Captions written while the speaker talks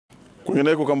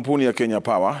Kwingineko, kampuni ya Kenya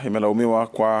Power imelaumiwa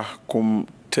kwa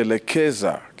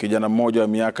kumtelekeza kijana mmoja wa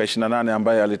miaka 28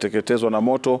 ambaye aliteketezwa na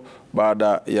moto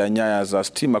baada ya nyaya za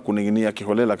stima kuningínia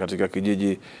kiholela katika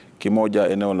kijiji kimoja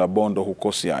eneo la Bondo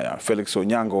huko Siaya. Felix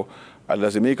Onyango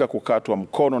alilazimika kukatwa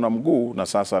mkono na mguu na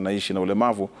sasa anaishi na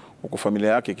ulemavu, huku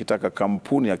familia yake ikitaka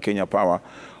kampuni ya Kenya Power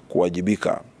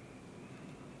kuwajibika.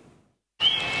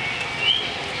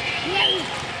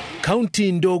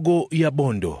 Kaunti ndogo ya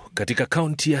Bondo katika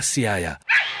kaunti ya Siaya.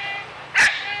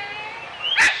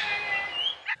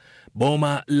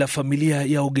 Boma la familia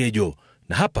ya Ogejo,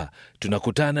 na hapa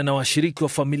tunakutana na washiriki wa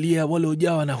familia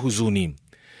waliojawa na huzuni.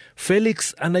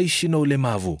 Felix anaishi na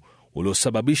ulemavu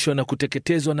uliosababishwa na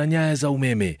kuteketezwa na nyaya za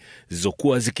umeme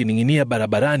zilizokuwa zikining'inia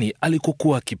barabarani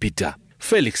alikokuwa akipita.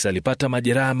 Felix alipata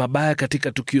majeraha mabaya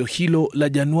katika tukio hilo la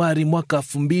Januari mwaka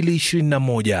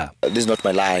 2021. This is not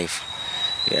my life.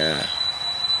 Yeah,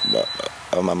 but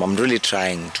I'm really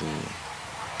trying to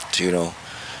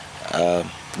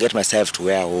get myself to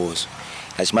where I was.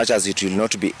 As much as it will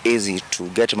not be easy to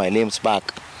get my limbs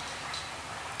back,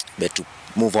 but to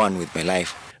move on with my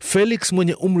life. Felix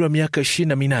mwenye umri wa miaka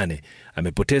 28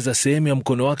 amepoteza sehemu ya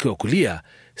mkono wake wa kulia,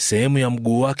 sehemu ya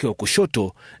mguu wake wa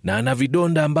kushoto na ana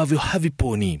vidonda ambavyo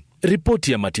haviponi.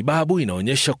 Ripoti ya matibabu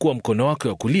inaonyesha kuwa mkono wake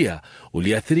wa kulia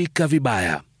uliathirika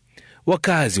vibaya.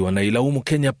 Wakazi wanailaumu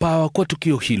Kenya Power kwa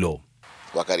tukio hilo.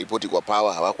 Wakaripoti kwa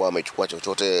Power, hawakuwa wamechukua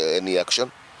chochote, any action.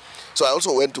 So I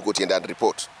also went to Kampuni and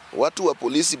report. Watu wa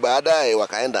polisi baadaye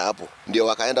wakaenda hapo. Ndio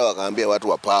wakaenda wakaambia watu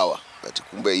wa Power ati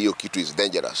kumbe hiyo kitu is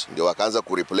dangerous. Ndio wakaanza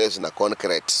kureplace na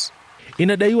concrete.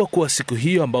 Inadaiwa kuwa siku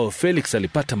hiyo ambao Felix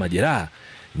alipata majeraha,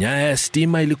 nyaya ya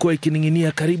stima ilikuwa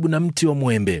ikining'inia karibu na mti wa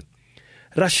mwembe.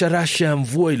 Rasha ya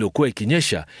mvua iliyokuwa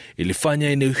ikinyesha ilifanya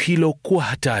eneo hilo kuwa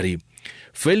hatari.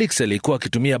 Felix alikuwa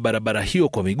akitumia barabara hiyo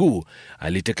kwa miguu,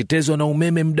 aliteketezwa na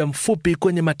umeme muda mfupi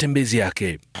kwenye matembezi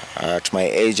yake. At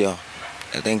my age,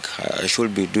 I think I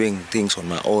should be doing things on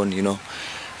my own,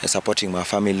 supporting my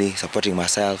family, supporting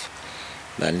myself,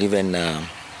 and even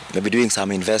maybe doing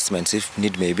some investments if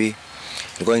need may be.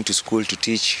 Going to school to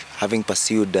teach, having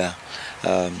pursued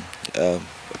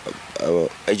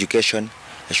education,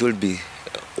 I should be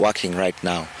working right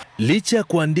now. Licha ya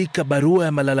kuandika barua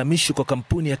ya malalamishi kwa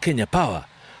kampuni ya Kenya Power,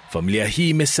 familia hii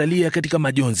imesalia katika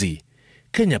majonzi.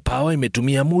 Kenya Power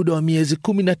imetumia muda wa miezi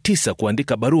 19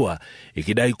 kuandika barua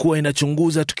ikidai kuwa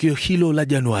inachunguza tukio hilo la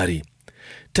Januari.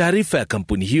 Taarifa ya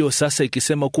kampuni hiyo sasa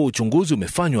ikisema kuwa uchunguzi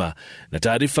umefanywa na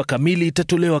taarifa kamili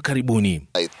itatolewa karibuni.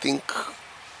 I think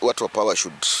watu wa Power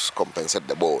should compensate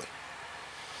the boy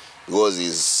because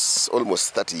he's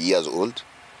almost 30 years old,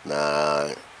 na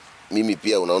mimi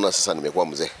pia unaona sasa nimekuwa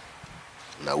mzee.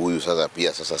 Na huyu sasa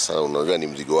pia sasa unajua ni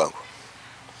mzigo wangu.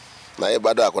 Na yeye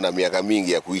bado akona miaka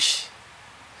mingi ya kuishi.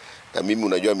 Na mimi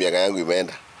unajua miaka yangu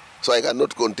imeenda. So I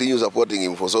cannot continue supporting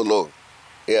him for so long.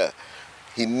 Yeah.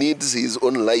 He needs his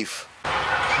own life.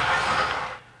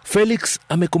 Felix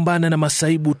amekumbana na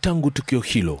masaibu tangu tukio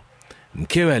hilo.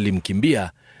 Mkewe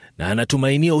alimkimbia na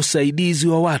anatumainia usaidizi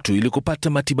wa watu ili kupata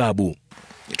matibabu.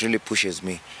 It really pushes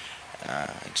me.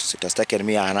 It has taken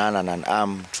me an hand and an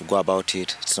arm to go about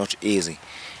it. It's not easy,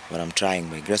 but I'm trying.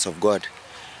 By the grace of God,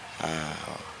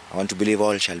 I want to believe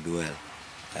all shall be well.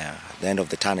 At the end of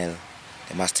the tunnel,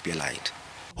 there must be a light.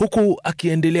 Huku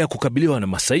akiendelea kukabiliwa na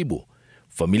masaibu,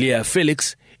 familia ya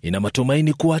Felix ina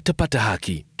matumaini kuwa atapata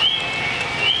haki.